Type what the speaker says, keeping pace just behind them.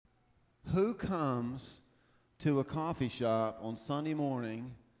Who comes to a coffee shop on Sunday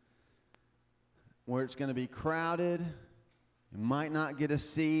morning where it's going to be crowded, you might not get a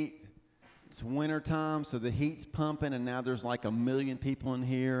seat, it's wintertime, so the heat's pumping, and now there's like 1 million people in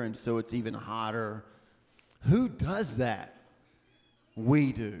here, and so it's even hotter. Who does that?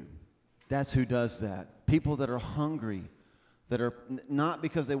 We do. That's who does that. People that are hungry, that are not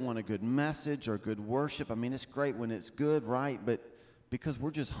because they want a good message or good worship. I mean, it's great when it's good, right? But because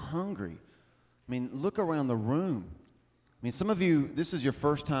we're just hungry. I mean, look around the room. I mean, some of you, this is your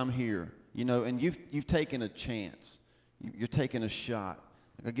first time here, you know, and you've taken a chance. You're taking a shot.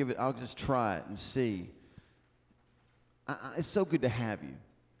 I'll just try it and see. It's so good to have you.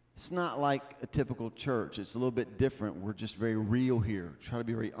 It's not like a typical church. It's a little bit different. We're just very real here. Try to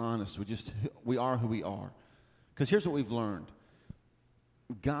be very honest. We are who we are. Because here's what we've learned.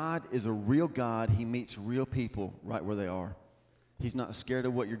 God is a real God. He meets real people right where they are. He's not scared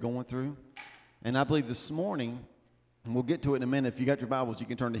of what you're going through. And I believe this morning, and we'll get to it in a minute. If you got your Bibles, you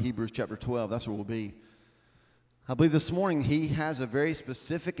can turn to Hebrews chapter 12. That's where we'll be. I believe this morning he has a very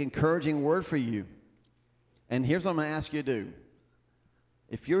specific, encouraging word for you. And here's what I'm going to ask you to do.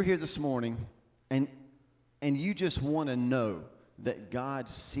 If you're here this morning and you just want to know that God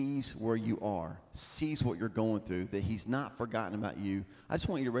sees where you are, sees what you're going through, that he's not forgotten about you, I just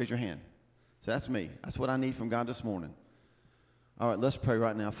want you to raise your hand. So that's me. That's what I need from God this morning. All right, let's pray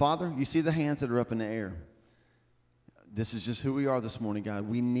right now. Father, you see the hands that are up in the air. This is just who we are this morning, God.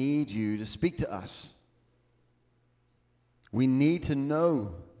 We need you to speak to us. We need to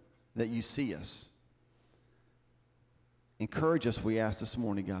know that you see us. Encourage us, we ask this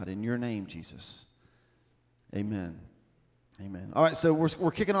morning, God, in your name, Jesus. Amen. Amen. All right, so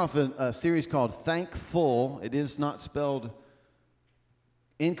we're kicking off a series called thankFULL. It is not spelled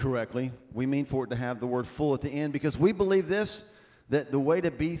incorrectly. We mean for it to have the word full at the end because we believe this, that the way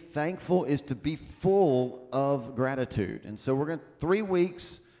to be thankful is to be full of gratitude. And so 3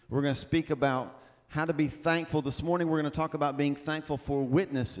 weeks, we're going to speak about how to be thankful. This morning, we're going to talk about being thankful for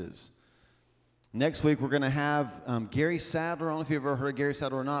witnesses. Next week, we're going to have Gary Sadler. I don't know if you've ever heard of Gary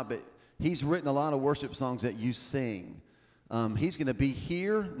Sadler or not, but he's written a lot of worship songs that you sing. He's going to be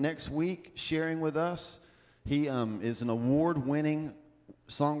here next week sharing with us. He is an award-winning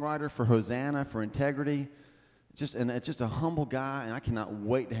songwriter for Hosanna, for Integrity. Just a humble guy, and I cannot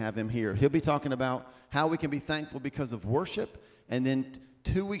wait to have him here. He'll be talking about how we can be thankful because of worship, and then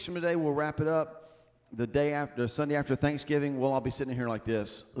 2 weeks from today, we'll wrap it up. The day after, Sunday after Thanksgiving, we'll all be sitting here like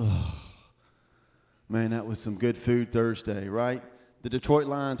this. Ugh. Man, that was some good food Thursday, right? The Detroit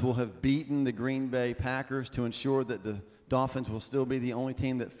Lions will have beaten the Green Bay Packers to ensure that the Dolphins will still be the only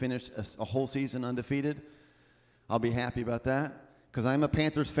team that finished a whole season undefeated. I'll be happy about that because I'm a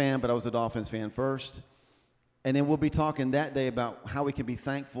Panthers fan, but I was a Dolphins fan first. And then we'll be talking that day about how we can be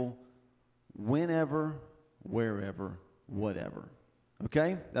thankful whenever, wherever, whatever.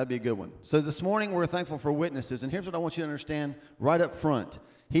 Okay? That'd be a good one. So this morning we're thankful for witnesses. And here's what I want you to understand right up front.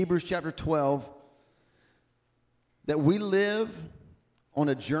 Hebrews chapter 12, that we live on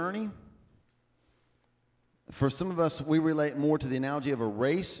a journey. For some of us, we relate more to the analogy of a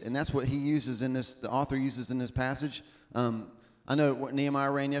race, and that's what he uses in this, the author uses in this passage. I know what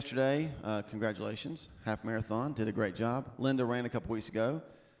Nehemiah ran yesterday. Congratulations. Half marathon. Did a great job. Linda ran a couple weeks ago.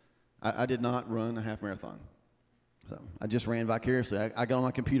 I did not run a half marathon. So I just ran vicariously. I got on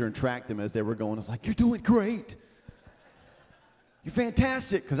my computer and tracked them as they were going. I was like, you're doing great. You're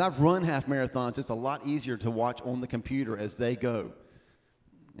fantastic. Because I've run half marathons. It's a lot easier to watch on the computer as they go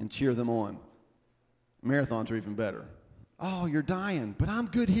and cheer them on. Marathons are even better. Oh, you're dying, but I'm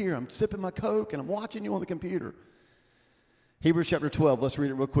good here. I'm sipping my Coke, and I'm watching you on the computer. Hebrews chapter 12, let's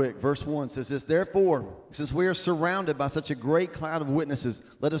read it real quick. Verse 1 says this, therefore, since we are surrounded by such a great cloud of witnesses,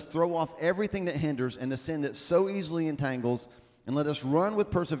 let us throw off everything that hinders and the sin that so easily entangles, and let us run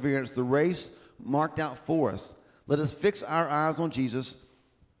with perseverance the race marked out for us. Let us fix our eyes on Jesus,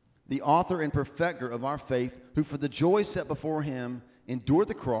 the author and perfecter of our faith, who for the joy set before him endured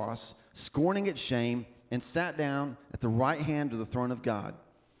the cross, scorning its shame, and sat down at the right hand of the throne of God.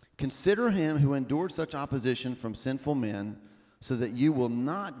 Consider him who endured such opposition from sinful men, so that you will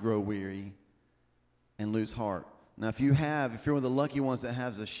not grow weary and lose heart. Now, if you're one of the lucky ones that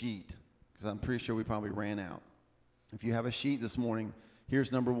has a sheet, because I'm pretty sure we probably ran out. If you have a sheet this morning,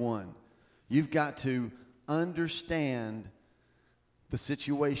 here's number 1. You've got to understand the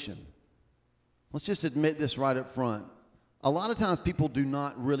situation. Let's just admit this right up front. A lot of times people do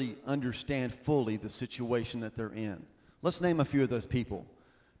not really understand fully the situation that they're in. Let's name a few of those people.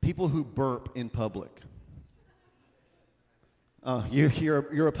 People who burp in public.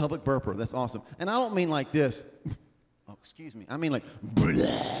 You're a public burper. That's awesome. And I don't mean like this. Oh, excuse me. I mean like,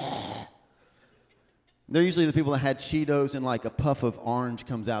 bleh. They're usually the people that had Cheetos and like a puff of orange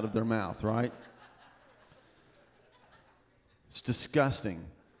comes out of their mouth, right? It's disgusting.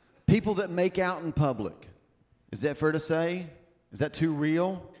 People that make out in public. Is that fair to say? Is that too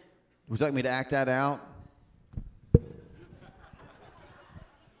real? Would you like me to act that out?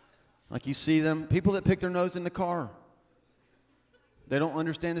 Like you see them, people that pick their nose in the car. They don't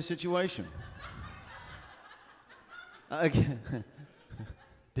understand the situation. Are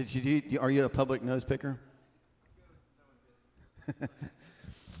you a public nose picker?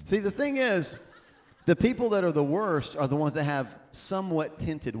 See, the thing is, the people that are the worst are the ones that have somewhat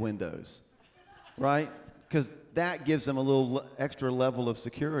tinted windows, right? Because that gives them a little extra level of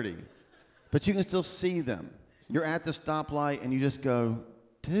security. But you can still see them. You're at the stoplight and you just go,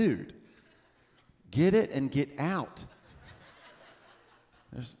 dude, get it and get out.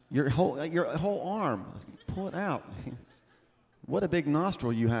 There's your whole arm, pull it out. What a big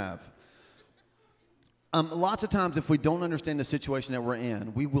nostril you have. Lots of times if we don't understand the situation that we're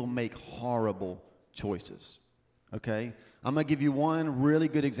in, we will make horrible choices, okay? I'm going to give you one really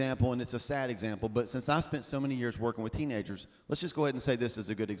good example, and it's a sad example, but since I spent so many years working with teenagers, let's just go ahead and say this is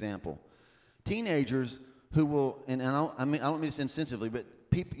a good example. Teenagers who will, and I don't mean this insensitively, but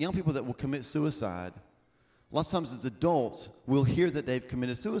young people that will commit suicide, lots of times as adults, we'll hear that they've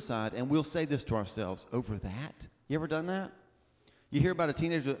committed suicide, and we'll say this to ourselves, over that? You ever done that? You hear about a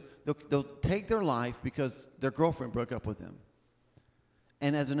teenager, they'll take their life because their girlfriend broke up with them.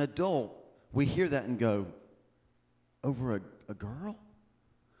 And as an adult, we hear that and go, over a girl?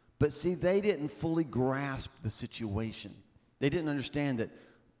 But see, they didn't fully grasp the situation. They didn't understand that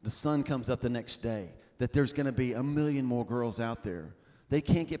the sun comes up the next day, that there's going to be a million more girls out there. They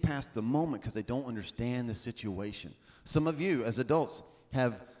can't get past the moment because they don't understand the situation. Some of you, as adults,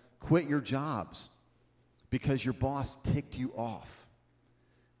 have quit your jobs because your boss ticked you off.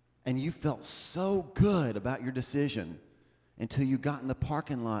 And you felt so good about your decision until you got in the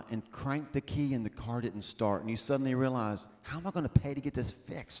parking lot and cranked the key and the car didn't start. And you suddenly realized, how am I going to pay to get this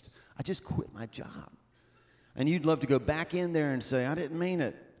fixed? I just quit my job. And you'd love to go back in there and say, I didn't mean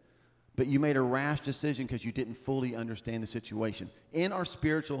it. But you made a rash decision because you didn't fully understand the situation. In our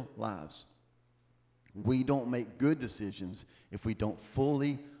spiritual lives, we don't make good decisions if we don't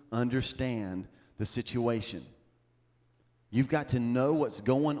fully understand the situation. You've got to know what's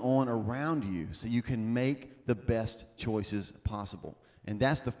going on around you so you can make the best choices possible. And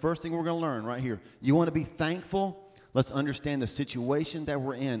that's the first thing we're going to learn right here. You want to be thankful? Let's understand the situation that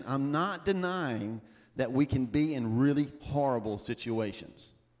we're in. I'm not denying that we can be in really horrible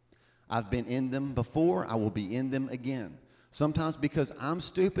situations. I've been in them before. I will be in them again. Sometimes because I'm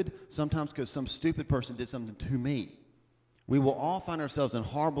stupid, sometimes because some stupid person did something to me. We will all find ourselves in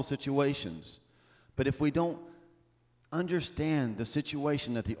horrible situations. But if we don't understand the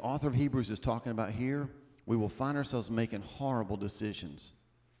situation that the author of Hebrews is talking about here, we will find ourselves making horrible decisions.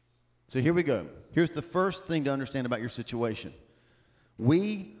 So here we go. Here's the first thing to understand about your situation.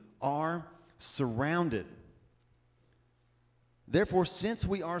 We are surrounded. Therefore, since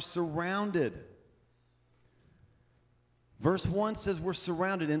we are surrounded, verse 1 says we're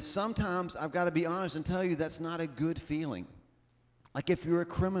surrounded, and sometimes I've got to be honest and tell you that's not a good feeling. Like if you're a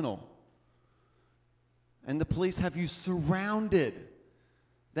criminal and the police have you surrounded,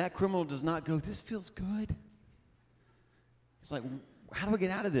 that criminal does not go, this feels good. It's like, how do I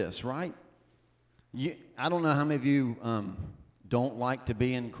get out of this, right? I don't know how many of you don't like to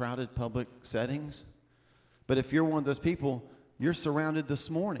be in crowded public settings, but if you're one of those people, you're surrounded this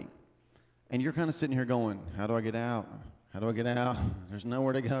morning, and you're kind of sitting here going, how do I get out? How do I get out? There's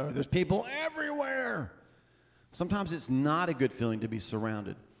nowhere to go. There's people everywhere. Sometimes it's not a good feeling to be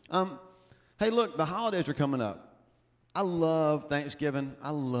surrounded. Hey, look, the holidays are coming up. I love Thanksgiving. I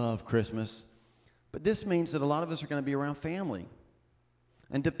love Christmas. But this means that a lot of us are going to be around family.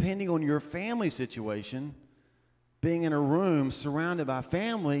 And depending on your family situation, being in a room surrounded by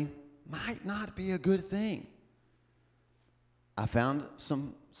family might not be a good thing. I found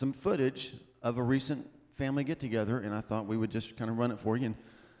some footage of a recent family get-together, and I thought we would just kind of run it for you, and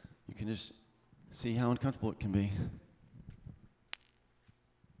you can just see how uncomfortable it can be.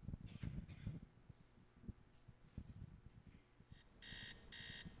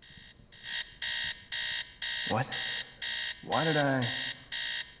 What? Why did I...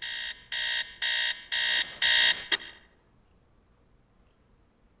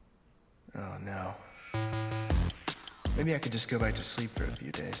 Oh, no. Maybe I could just go back to sleep for a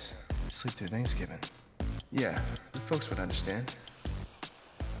few days. Sleep through Thanksgiving. Yeah, the folks would understand.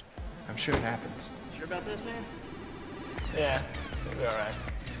 I'm sure it happens. Sure about this, man? Yeah, it'll be all right.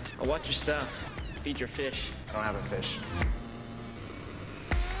 I'll watch your stuff. Feed your fish. I don't have a fish.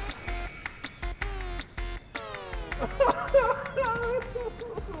 My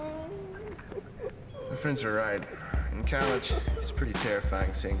friends are right. In college, it's pretty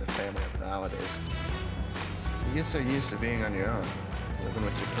terrifying seeing the family over the holidays. You get so used to being on your own, living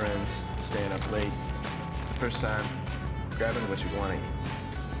with your friends, staying up late, the first time, grabbing what you want to eat.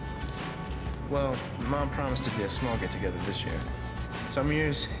 Well, Mom promised to be a small get-together this year. Some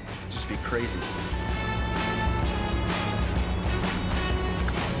years, it could just be crazy.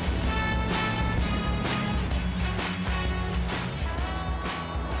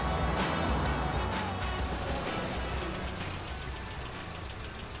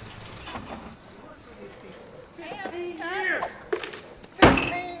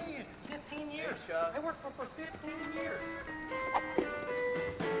 I worked for 15 years.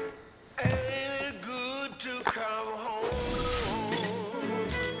 Ain't it good to come home?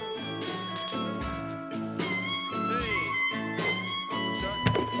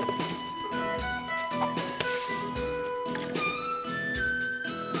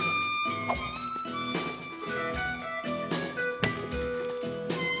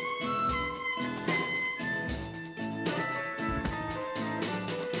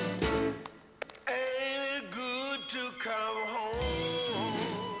 Ain't it good to come home?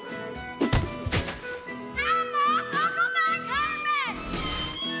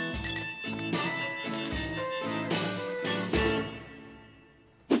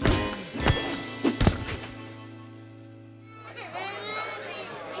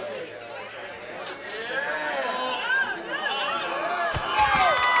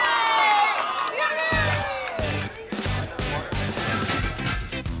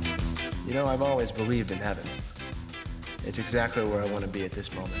 You know, I've always believed in heaven. It's exactly where I want to be at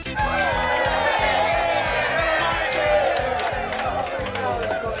this moment.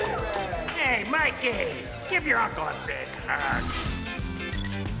 Hey, Mikey, give your uncle a big hug.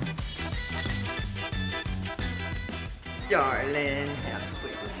 Darling, how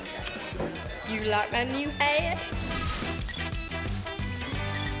sweet was that? You like my new hat?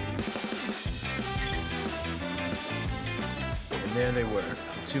 And there they were,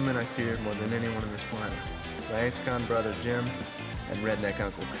 the two men I feared more than anyone on this planet. My ex-con brother Jim and redneck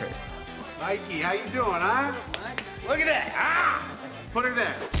Uncle Kurt. Mikey, how you doing, huh? Look at that. Ah! Put her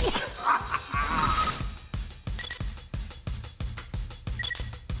there.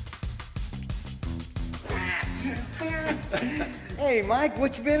 Hey, Mike,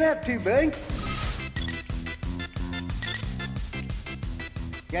 what you been up to, buddy?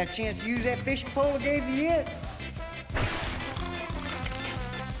 Got a chance to use that fishing pole I gave you yet?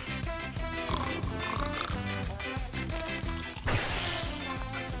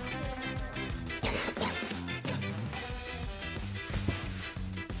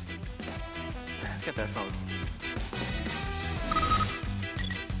 Get that phone.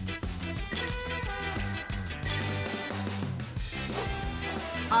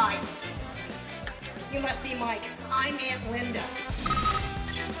 Hi. You must be Mike. I'm Aunt Linda.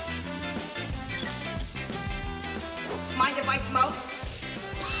 Mind if I smoke?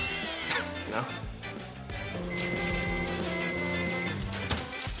 No?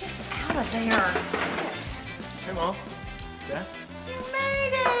 Out of there. Hey, Mom. Dad? You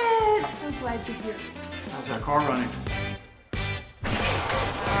made it! I'm glad you're here. How's that car running?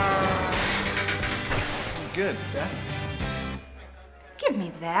 Good, Dad. Give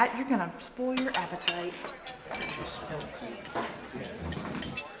me that. You're gonna spoil your appetite.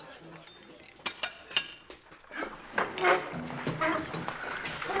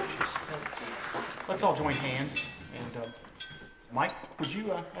 Let's all join hands. And, Mike, would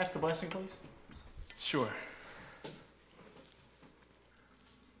you ask the blessing, please? Sure.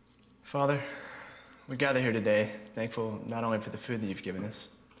 Father, we gather here today, thankful not only for the food that you've given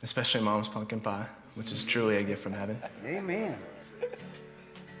us, especially Mom's pumpkin pie, which is truly a gift from heaven. Amen.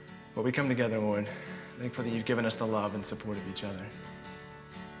 But we come together, Lord, thankful that you've given us the love and support of each other.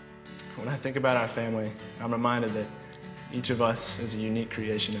 When I think about our family, I'm reminded that each of us is a unique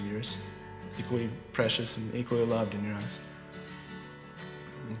creation of yours, equally precious and equally loved in your eyes.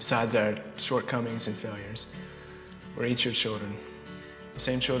 Besides our shortcomings and failures, we're each your children, the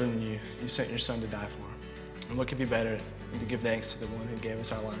same children you sent your son to die for. And what could be better than to give thanks to the one who gave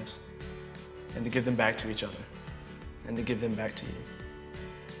us our lives, and to give them back to each other, and to give them back to you.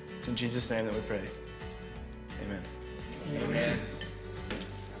 It's in Jesus' name that we pray. Amen. Amen.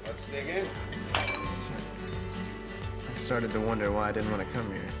 Let's dig in. I started to wonder why I didn't want to come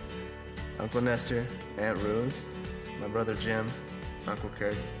here. Uncle Nestor, Aunt Rose, my brother Jim, Uncle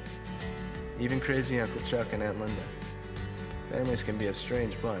Kurt, even crazy Uncle Chuck and Aunt Linda. Families can be a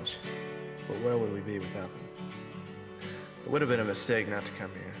strange bunch, but where would we be without them? It would have been a mistake not to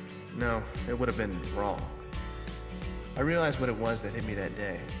come here. No, it would have been wrong. I realized what it was that hit me that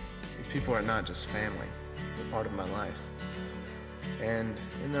day. These people are not just family, they're part of my life. And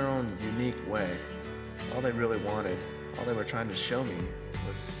in their own unique way, all they really wanted, all they were trying to show me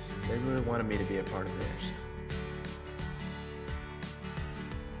was they really wanted me to be a part of theirs.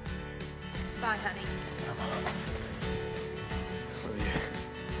 Bye, honey.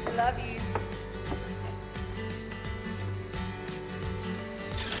 Love you. Love you.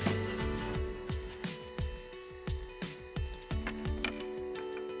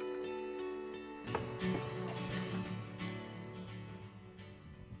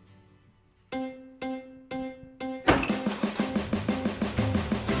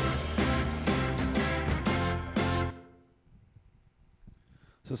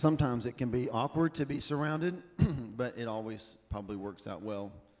 So sometimes it can be awkward to be surrounded, but it always probably works out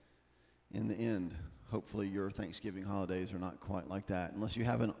well in the end. Hopefully your Thanksgiving holidays are not quite like that, unless you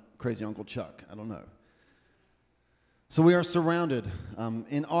have a crazy Uncle Chuck. I don't know. So we are surrounded.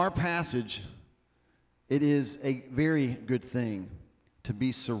 In our passage, it is a very good thing to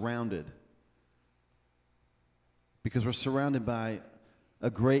be surrounded, because we're surrounded by a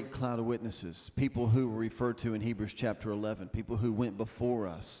great cloud of witnesses, people who were referred to in Hebrews chapter 11, people who went before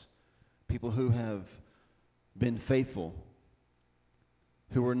us, people who have been faithful,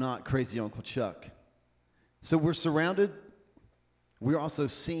 who are not crazy Uncle Chuck. So we're surrounded. We're also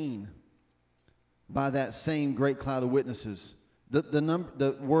seen by that same great cloud of witnesses.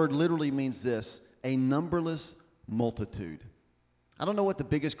 The word literally means this: a numberless multitude. I don't know what the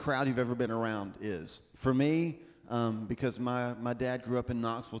biggest crowd you've ever been around is. For me, because my dad grew up in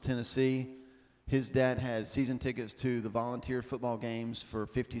Knoxville, Tennessee. His dad had season tickets to the volunteer football games for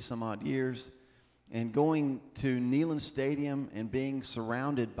 50 some odd years. And going to Neyland Stadium and being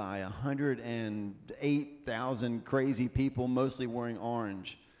surrounded by 108,000 crazy people, mostly wearing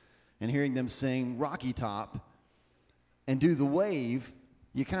orange, and hearing them sing Rocky Top and do the wave,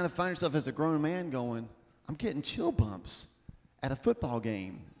 you kind of find yourself as a grown man going, I'm getting chill bumps at a football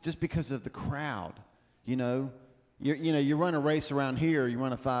game just because of the crowd, you know. You run a race around here, you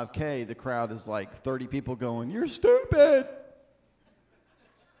run a 5K, the crowd is like 30 people going, you're stupid.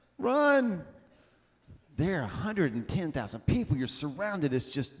 Run. There are 110,000 people. You're surrounded. It's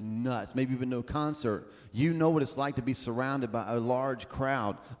just nuts. Maybe even no concert. You know what it's like to be surrounded by a large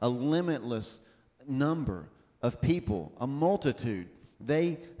crowd, a limitless number of people, a multitude.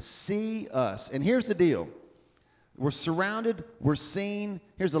 They see us. And here's the deal. We're surrounded. We're seen.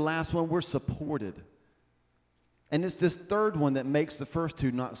 Here's the last one. We're supported. And it's this third one that makes the first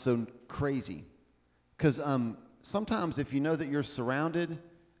two not so crazy. Because sometimes if you know that you're surrounded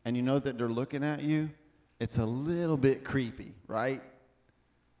and you know that they're looking at you, it's a little bit creepy, right?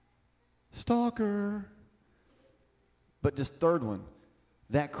 Stalker. But this third one,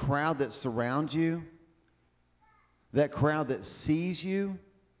 that crowd that surrounds you, that crowd that sees you,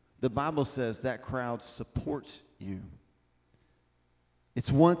 the Bible says that crowd supports you. It's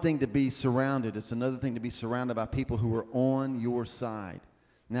one thing to be surrounded. It's another thing to be surrounded by people who are on your side.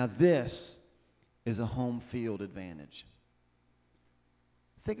 Now this is a home field advantage.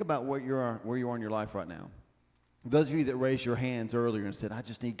 Think about where you are in your life right now. Those of you that raised your hands earlier and said, I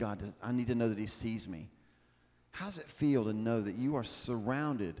just need God I need to know that He sees me. How does it feel to know that you are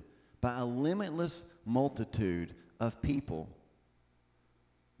surrounded by a limitless multitude of people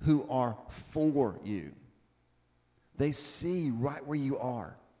who are for you? They see right where you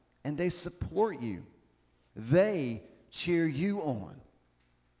are, and they support you. They cheer you on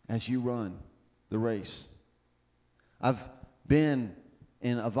as you run the race. I've been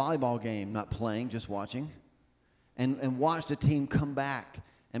in a volleyball game, not playing, just watching, and watched a team come back.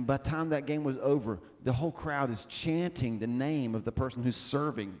 And by the time that game was over, the whole crowd is chanting the name of the person who's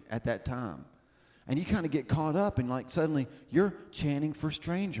serving at that time. And you kind of get caught up, and like suddenly you're chanting for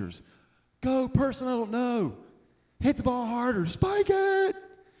strangers. Go, person I don't know. Hit the ball harder. Spike it.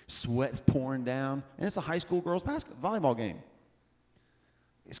 Sweat's pouring down. And it's a high school girls volleyball game.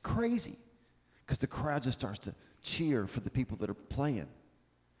 It's crazy because the crowd just starts to cheer for the people that are playing.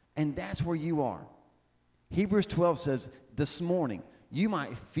 And that's where you are. Hebrews 12 says this morning, you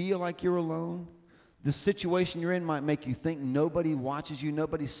might feel like you're alone. The situation you're in might make you think nobody watches you,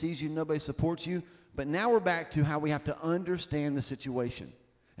 nobody sees you, nobody supports you. But now we're back to how we have to understand the situation.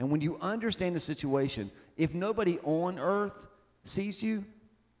 And when you understand the situation, if nobody on earth sees you,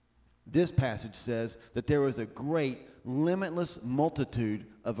 this passage says that there is a great, limitless multitude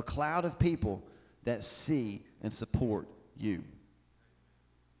of a cloud of people that see and support you.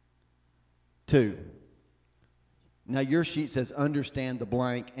 2. Now your sheet says understand the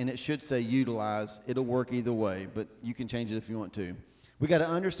blank, and it should say utilize. It'll work either way, but you can change it if you want to. We got to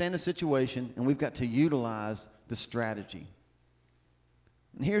understand the situation, and we've got to utilize the strategy.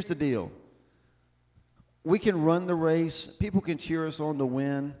 And here's the deal. We can run the race. People can cheer us on to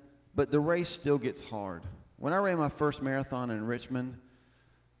win, but the race still gets hard. When I ran my first marathon in Richmond,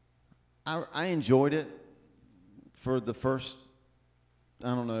 I enjoyed it for the first,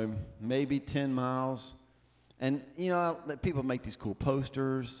 I don't know, maybe 10 miles. And, people make these cool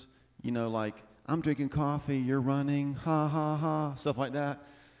posters, like, I'm drinking coffee, you're running, ha, ha, ha, stuff like that.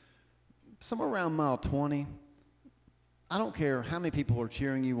 Somewhere around mile 20, I don't care how many people are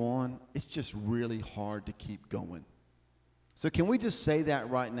cheering you on, it's just really hard to keep going. So can we just say that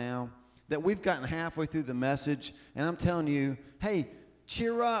right now? That we've gotten halfway through the message, and I'm telling you, hey,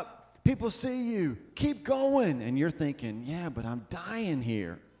 cheer up, people see you, keep going. And you're thinking, yeah, but I'm dying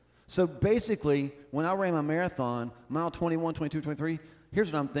here. So basically, when I ran my marathon, mile 21, 22, 23,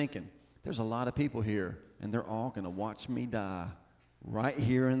 here's what I'm thinking. There's a lot of people here, and they're all going to watch me die right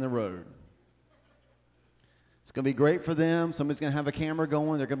here in the road. It's going to be great for them. Somebody's going to have a camera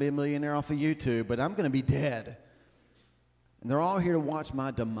going. They're going to be a millionaire off of YouTube, but I'm going to be dead. And they're all here to watch my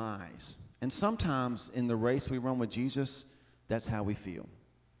demise. And sometimes in the race we run with Jesus, that's how we feel.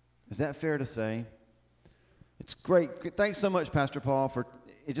 Is that fair to say? It's great. Thanks so much, Pastor Paul, for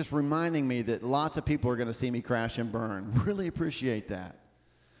just reminding me that lots of people are going to see me crash and burn. Really appreciate that.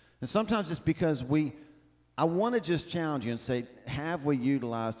 And sometimes it's because I want to just challenge you and say, have we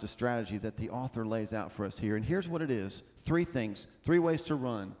utilized the strategy that the author lays out for us here? And here's what it is. 3 things, 3 ways to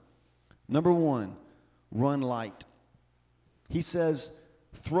run. Number 1, run light. He says,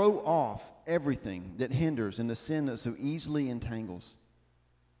 throw off everything that hinders and the sin that so easily entangles.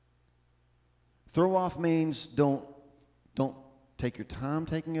 Throw off means don't take your time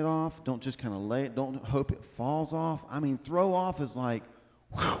taking it off. Don't just kind of lay it. Don't hope it falls off. I mean, throw off is like,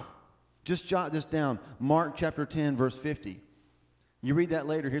 whew. Just jot this down. Mark chapter 10, verse 50. You read that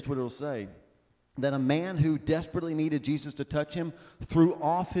later, here's what it'll say. That a man who desperately needed Jesus to touch him threw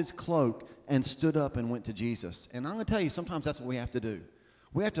off his cloak and stood up and went to Jesus. And I'm going to tell you, sometimes that's what we have to do.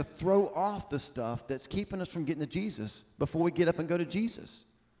 We have to throw off the stuff that's keeping us from getting to Jesus before we get up and go to Jesus.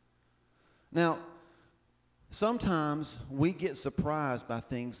 Now, sometimes we get surprised by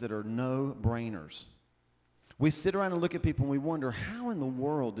things that are no-brainers. We sit around and look at people and we wonder, how in the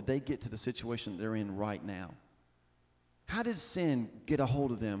world did they get to the situation they're in right now? How did sin get a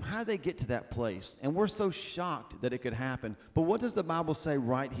hold of them? How did they get to that place? And we're so shocked that it could happen. But what does the Bible say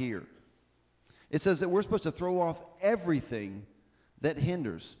right here? It says that we're supposed to throw off everything that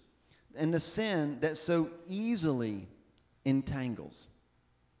hinders and the sin that so easily entangles.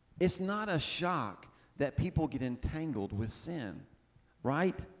 It's not a shock that people get entangled with sin,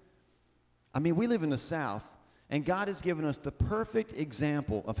 right? I mean, we live in the South, and God has given us the perfect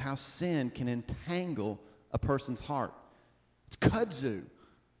example of how sin can entangle a person's heart. It's kudzu,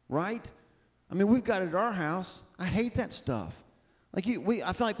 right? I mean, we've got it at our house. I hate that stuff. I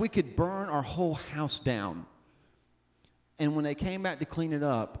feel like we could burn our whole house down. And when they came back to clean it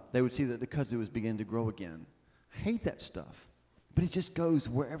up, they would see that the kudzu was beginning to grow again. I hate that stuff. But it just goes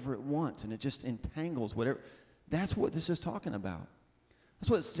wherever it wants, and it just entangles whatever. That's what this is talking about. That's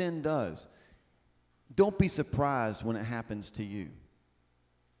what sin does. Don't be surprised when it happens to you.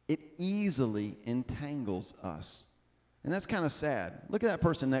 It easily entangles us. And that's kind of sad. Look at that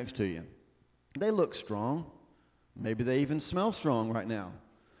person next to you. They look strong. Maybe they even smell strong right now.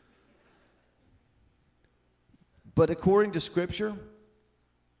 But according to Scripture,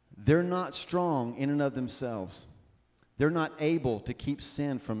 they're not strong in and of themselves. They're not able to keep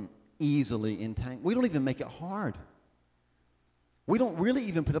sin from easily entangling. We don't even make it hard. We don't really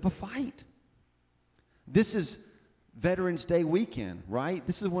even put up a fight. This is Veterans Day weekend, right?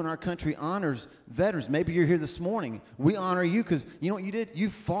 This is when our country honors veterans. Maybe you're here this morning. We honor you because you know what you did? You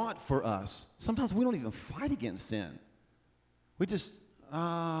fought for us. Sometimes we don't even fight against sin. We just,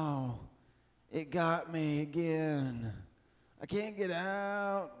 oh, it got me again. I can't get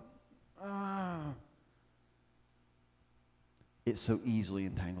out. Oh. It so easily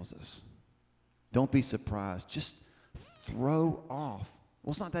entangles us. Don't be surprised. Just throw off.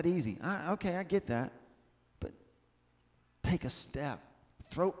 Well, it's not that easy. Okay, I get that. But take a step.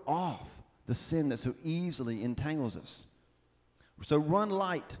 Throw off the sin that so easily entangles us. So run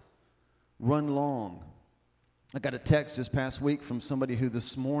light. Run long. I got a text this past week from somebody who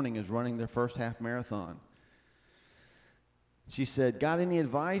this morning is running their first half marathon. She said, got any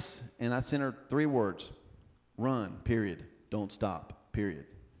advice? And I sent her 3 words. Run, period. Don't stop, period.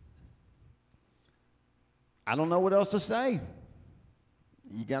 I don't know what else to say.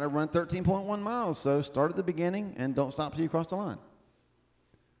 You got to run 13.1 miles, so start at the beginning and don't stop till you cross the line.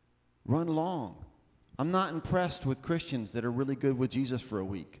 Run long. I'm not impressed with Christians that are really good with Jesus for a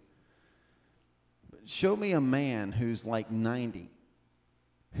week. Show me a man who's like 90,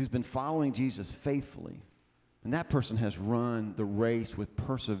 who's been following Jesus faithfully, and that person has run the race with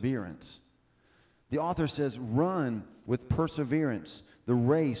perseverance. The author says, run with perseverance the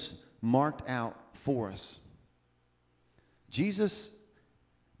race marked out for us. Jesus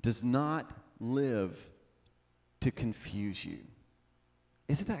does not live to confuse you.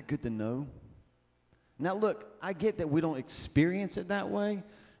 Isn't that good to know? Now look, I get that we don't experience it that way,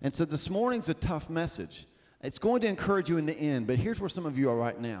 and so this morning's a tough message. It's going to encourage you in the end, but here's where some of you are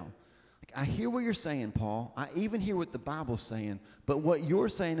right now. I hear what you're saying, Paul. I even hear what the Bible's saying, but what you're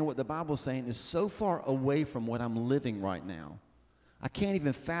saying and what the Bible's saying is so far away from what I'm living right now. I can't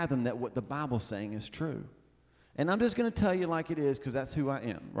even fathom that what the Bible's saying is true. And I'm just going to tell you like it is because that's who I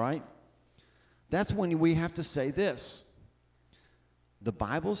am, right? That's when we have to say this. The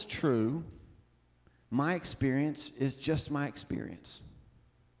Bible's true. My experience is just my experience.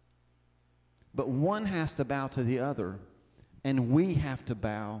 But one has to bow to the other, and we have to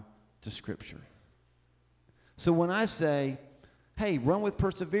bow to Scripture. So when I say, hey, run with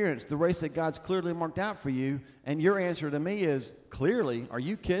perseverance, the race that God's clearly marked out for you, and your answer to me is, clearly, are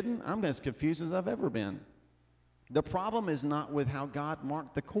you kidding? I'm as confused as I've ever been. The problem is not with how God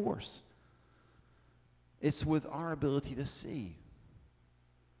marked the course. It's with our ability to see.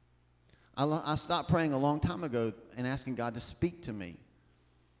 I stopped praying a long time ago and asking God to speak to me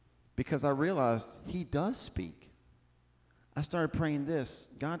because I realized He does speak. I started praying this,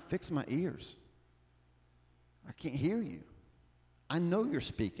 God, fix my ears. I can't hear you. I know you're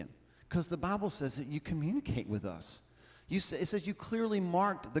speaking because the Bible says that you communicate with us. It says you clearly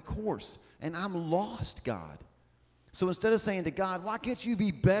marked the course, and I'm lost, God. So instead of saying to God, why can't you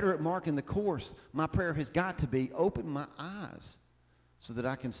be better at marking the course, my prayer has got to be, open my eyes so that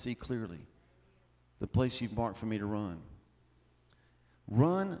I can see clearly the place you've marked for me to run.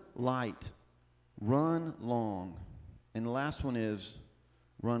 Run light, run long, and the last one is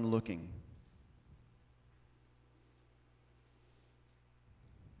run looking.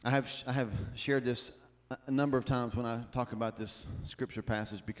 I have shared this a number of times when I talk about this scripture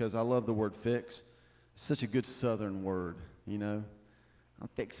passage because I love the word fix. It's such a good southern word, you know. I'm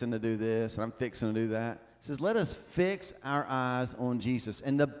fixing to do this, and I'm fixing to do that. It says, let us fix our eyes on Jesus.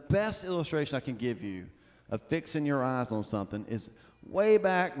 And the best illustration I can give you of fixing your eyes on something is way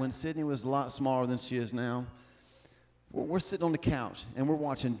back when Sydney was a lot smaller than she is now. We're sitting on the couch, and we're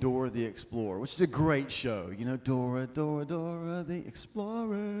watching Dora the Explorer, which is a great show. You know, Dora, Dora, Dora the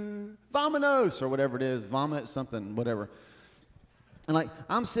Explorer. Vominos, or whatever it is. Vomit something, whatever. And like,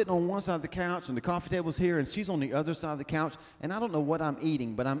 I'm sitting on one side of the couch, and the coffee table's here, and she's on the other side of the couch, and I don't know what I'm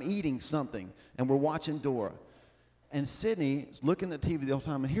eating, but I'm eating something, and we're watching Dora. And Sydney is looking at the TV the whole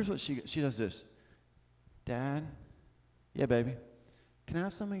time, and here's what she does this. Dad? Yeah, baby. Can I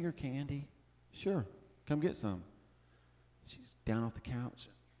have some of your candy? Sure. Come get some. She's down off the couch,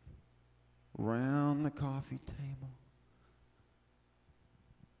 around the coffee table.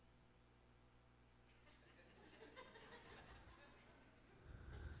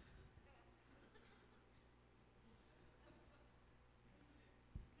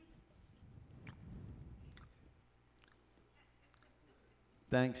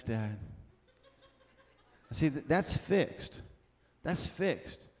 Thanks, Dad. See, that's fixed. That's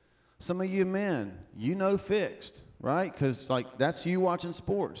fixed. Some of you men, you know fixed, right? Because, like, that's you watching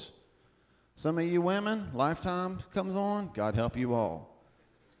sports. Some of you women, Lifetime comes on, God help you all.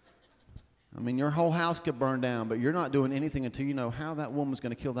 I mean, your whole house could burn down, but you're not doing anything until you know how that woman's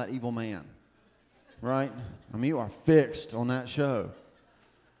going to kill that evil man, right? I mean, you are fixed on that show.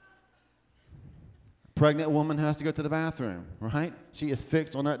 Pregnant woman has to go to the bathroom, right? She is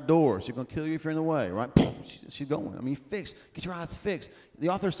fixed on that door. She's going to kill you if you're in the way, right? She's going. I mean, fixed. Get your eyes fixed. The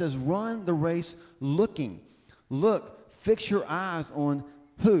author says, run the race looking. Look, fix your eyes on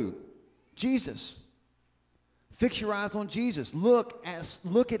who? Jesus. Fix your eyes on Jesus. Look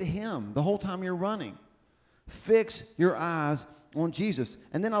at Him the whole time you're running. Fix your eyes on Jesus.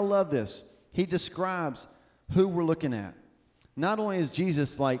 And then I love this. He describes who we're looking at. Not only is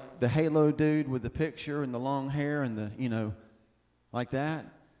Jesus like the halo dude with the picture and the long hair and the, you know, like that.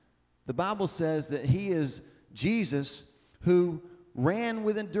 The Bible says that He is Jesus who ran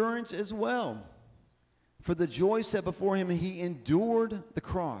with endurance as well. For the joy set before Him, He endured the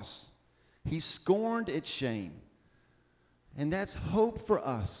cross. He scorned its shame. And that's hope for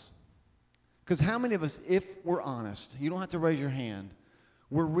us. Because how many of us, if we're honest, you don't have to raise your hand,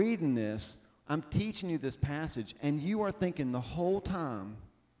 we're reading this, I'm teaching you this passage, and you are thinking the whole time,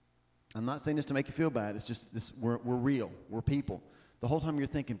 I'm not saying this to make you feel bad, it's just this, we're real, we're people. The whole time you're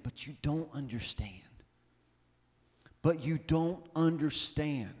thinking, but you don't understand. but you don't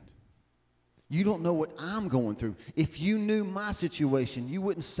understand. You don't know what I'm going through. If you knew my situation, you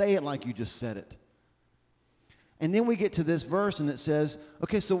wouldn't say it like you just said it. And then we get to this verse and it says,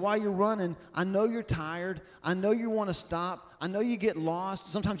 okay, so while you're running, I know you're tired. I know you want to stop. I know you get lost.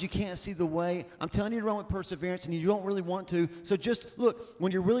 Sometimes you can't see the way. I'm telling you to run with perseverance and you don't really want to. So just look,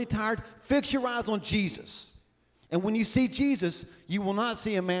 when you're really tired, fix your eyes on Jesus. And when you see Jesus, you will not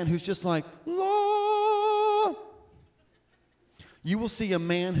see a man who's just like, la. You will see a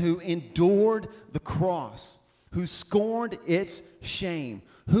man who endured the cross, who scorned its shame,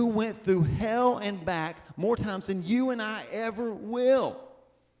 who went through hell and back more times than you and I ever will.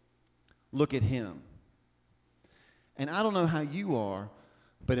 Look at him. And I don't know how you are,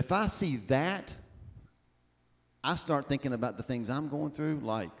 but if I see that, I start thinking about the things I'm going through,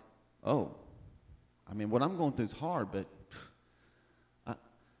 like, oh, I mean, what I'm going through is hard, but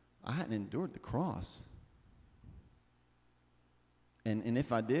I hadn't endured the cross. And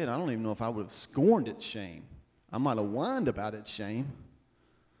if I did, I don't even know if I would have scorned its shame. I might have whined about its shame.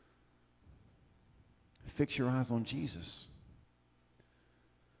 Fix your eyes on Jesus.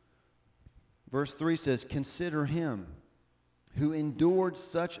 Verse 3 says, consider him who endured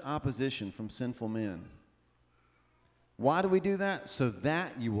such opposition from sinful men. Why do we do that? So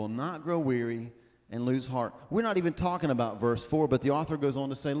that you will not grow weary and lose heart. We're not even talking about verse 4, but the author goes on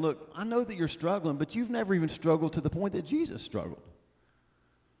to say, look, I know that you're struggling, but you've never even struggled to the point that Jesus struggled.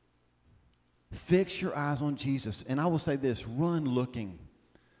 Fix your eyes on Jesus. And I will say this, run looking.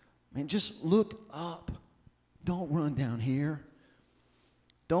 Man, just look up. Don't run down here.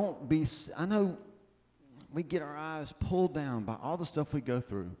 Don't be, I know we get our eyes pulled down by all the stuff we go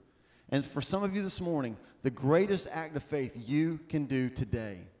through. And for some of you this morning, the greatest act of faith you can do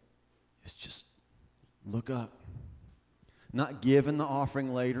today is just look up. Not give in the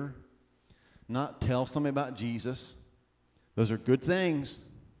offering later. Not tell somebody about Jesus. Those are good things.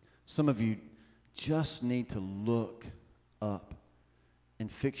 Some of you just need to look up and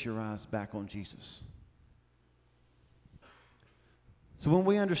fix your eyes back on Jesus. So when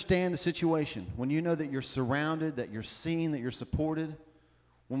we understand the situation, when you know that you're surrounded, that you're seen, that you're supported,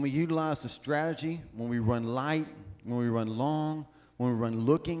 when we utilize the strategy, when we run light, when we run long, when we run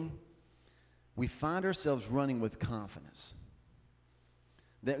looking, we find ourselves running with confidence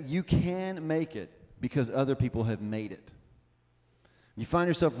that you can make it because other people have made it. You find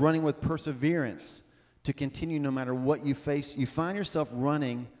yourself running with perseverance to continue no matter what you face. You find yourself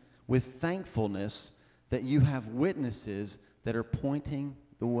running with thankfulness that you have witnesses that are pointing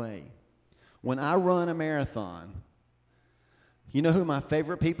the way. When I run a marathon, you know who my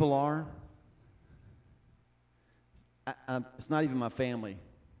favorite people are? It's not even my family.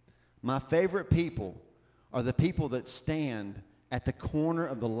 My favorite people are the people that stand at the corner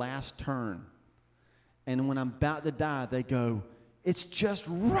of the last turn. And when I'm about to die, they go, it's just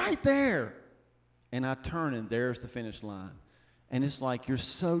right there. And I turn and there's the finish line. And it's like you're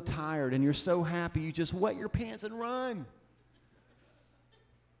so tired and you're so happy, you just wet your pants and run.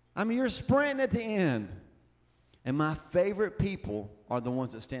 I mean, you're sprinting at the end. And my favorite people are the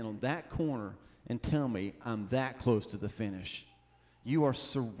ones that stand on that corner and tell me I'm that close to the finish. You are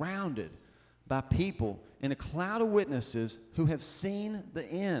surrounded by people in a cloud of witnesses who have seen the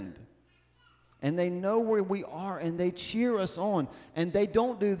end. And they know where we are, and they cheer us on. And they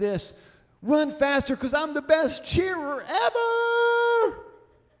don't do this, run faster because I'm the best cheerer ever.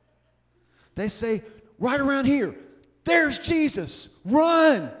 They say, right around here, there's Jesus.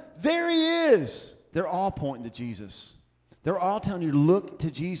 Run. There he is. They're all pointing to Jesus. They're all telling you to look to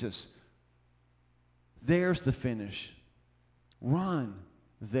Jesus. There's the finish. Run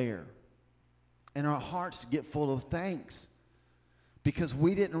there. And our hearts get full of thanks because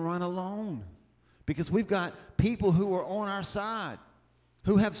we didn't run alone. Because we've got people who are on our side,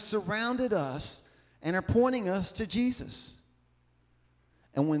 who have surrounded us and are pointing us to Jesus.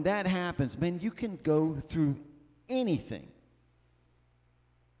 And when that happens, man, you can go through anything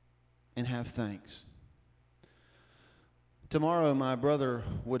and have thanks. Tomorrow, my brother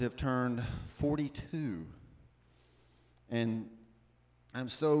would have turned 42. And I'm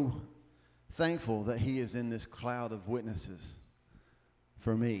so thankful that he is in this cloud of witnesses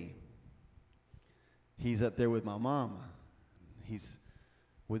for me. He's up there with my mama. He's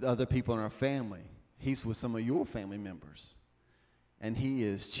with other people in our family. He's with some of your family members. And he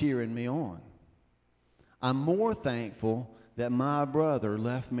is cheering me on. I'm more thankful that my brother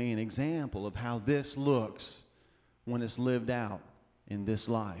left me an example of how this looks when it's lived out in this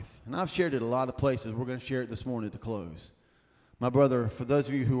life. And I've shared it a lot of places. We're going to share it this morning to close. My brother, for those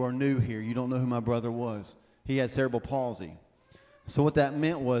of you who are new here, you don't know who my brother was. He had cerebral palsy. So what that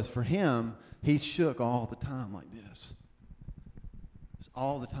meant was for him he shook all the time like this. Just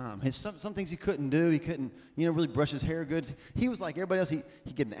all the time. Some things he couldn't do. He couldn't, really brush his hair good. He was like everybody else. He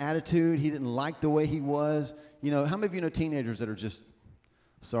get an attitude. He didn't like the way he was. How many of you know teenagers that are just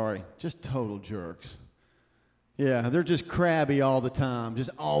total jerks? Yeah, they're just crabby all the time, just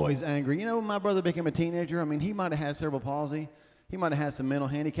always angry. When my brother became a teenager, he might have had cerebral palsy. He might have had some mental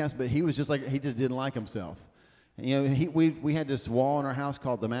handicaps, but he was just like, he just didn't like himself. And, we had this wall in our house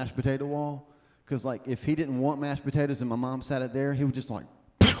called the mashed potato wall, because, if he didn't want mashed potatoes and my mom sat it there, he would just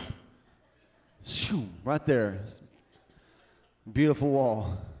shoo, right there. Beautiful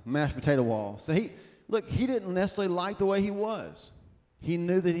wall, mashed potato wall. So he didn't necessarily like the way he was. He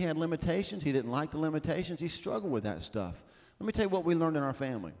knew that he had limitations. He didn't like the limitations. He struggled with that stuff. Let me tell you what we learned in our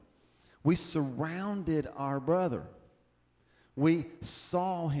family. We surrounded our brother. We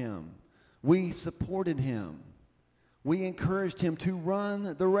saw him. We supported him. We encouraged him to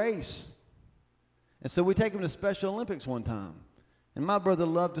run the race. And so we take him to Special Olympics one time. And my brother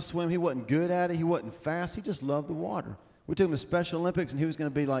loved to swim. He wasn't good at it. He wasn't fast. He just loved the water. We took him to Special Olympics, and he was going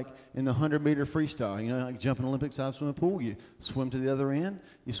to be in the 100-meter freestyle. Like jumping Olympic-size swimming pool. You swim to the other end.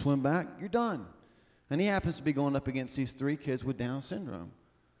 You swim back. You're done. And he happens to be going up against these 3 kids with Down syndrome.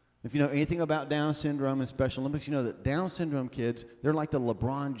 If you know anything about Down syndrome and Special Olympics, you know that Down syndrome kids, they're like the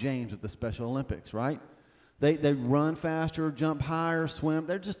LeBron James of the Special Olympics, right? They run faster, jump higher, swim.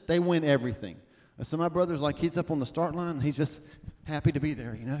 They win everything. And so my brother's he's up on the start line, and he's just happy to be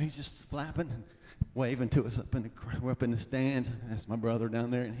there. He's just flapping and waving to us we're up in the stands. That's my brother down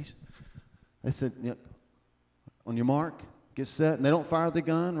there, and they said, on your mark, get set, and they don't fire the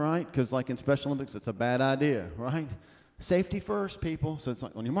gun, right? Because in Special Olympics, it's a bad idea, right? Safety first, people. So it's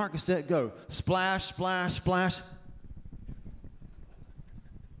on your mark, get set, go. Splash, splash, splash.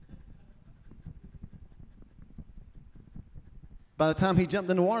 By the time he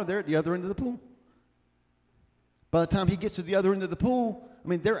jumped in the water, they're at the other end of the pool. By the time he gets to the other end of the pool,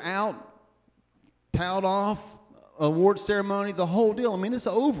 they're out, toweled off, award ceremony, the whole deal. It's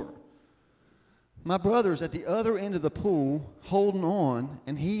over. My brother's at the other end of the pool holding on,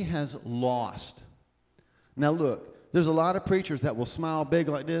 and he has lost. Now look, there's a lot of preachers that will smile big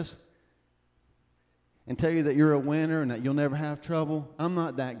like this and tell you that you're a winner and that you'll never have trouble. I'm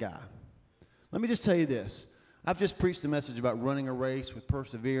not that guy. Let me just tell you this. I've just preached a message about running a race with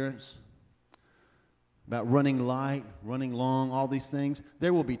perseverance, about running light, running long, all these things.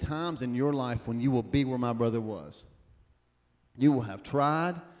 There will be times in your life when you will be where my brother was. You will have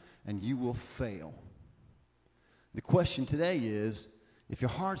tried, and you will fail. The question today is, if your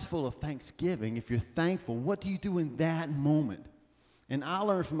heart's full of thanksgiving, if you're thankful, what do you do in that moment? And I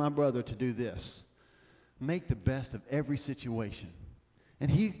learned from my brother to do this. Make the best of every situation. And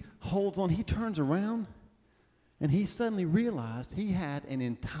he holds on, he turns around, and he suddenly realized he had an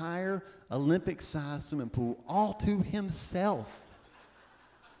entire Olympic-sized swimming pool all to himself.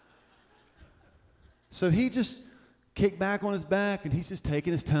 So he just kicked back on his back, and he's just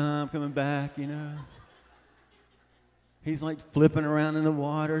taking his time coming back, He's flipping around in the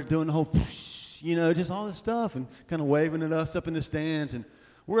water, doing the whole, just all this stuff, and kind of waving at us up in the stands. And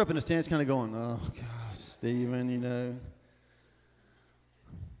we're up in the stands kind of going, oh, God, Stephen,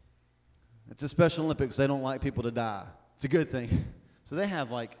 It's a Special Olympics. They don't like people to die. It's a good thing. So they have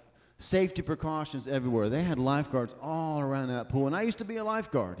safety precautions everywhere. They had lifeguards all around that pool. And I used to be a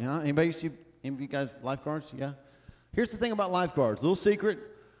lifeguard. Any of you guys lifeguards? Yeah. Here's the thing about lifeguards. Little secret.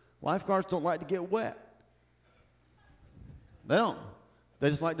 Lifeguards don't like to get wet. They don't.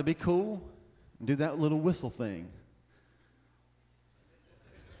 They just like to be cool and do that little whistle thing.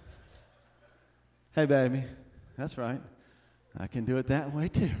 Hey, baby. That's right. I can do it that way,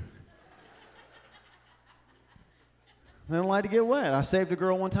 too. They don't like to get wet. I saved a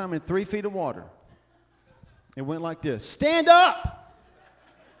girl one time in 3 feet of water. It went like this. Stand up!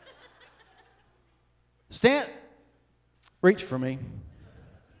 Stand. Reach for me.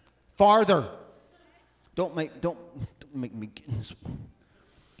 Farther. Don't make me get in this.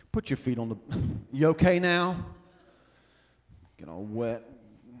 Put your feet on the. You okay now? Get all wet.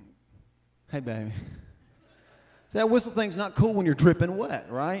 Hey, baby. So that whistle thing's not cool when you're dripping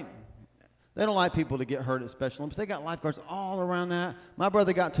wet, right? They don't like people to get hurt at Special Olympics. They got lifeguards all around that. My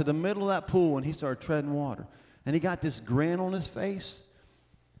brother got to the middle of that pool and he started treading water. And he got this grin on his face.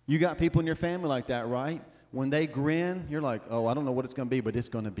 You got people in your family like that, right? When they grin, you're like, oh, I don't know what it's going to be, but it's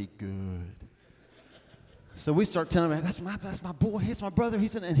going to be good. So we start telling him, that's my boy, he's my brother.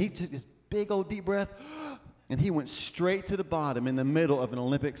 And he took this big old deep breath, and he went straight to the bottom in the middle of an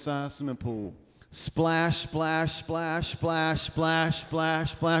Olympic-sized swimming pool. Splash, splash, splash, splash, splash,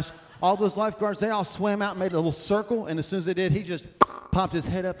 splash, splash. All those lifeguards, they all swam out and made a little circle, and as soon as they did, he just popped his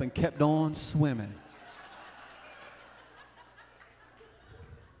head up and kept on swimming.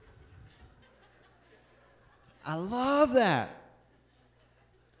 I love that.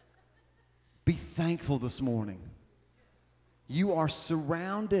 Be thankful this morning. You are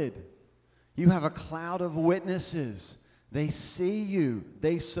surrounded. You have a cloud of witnesses. They see you.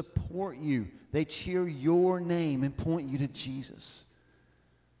 They support you. They cheer your name and point you to Jesus.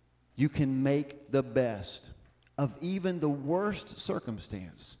 You can make the best of even the worst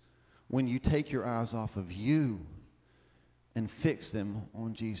circumstance when you take your eyes off of you and fix them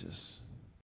on Jesus.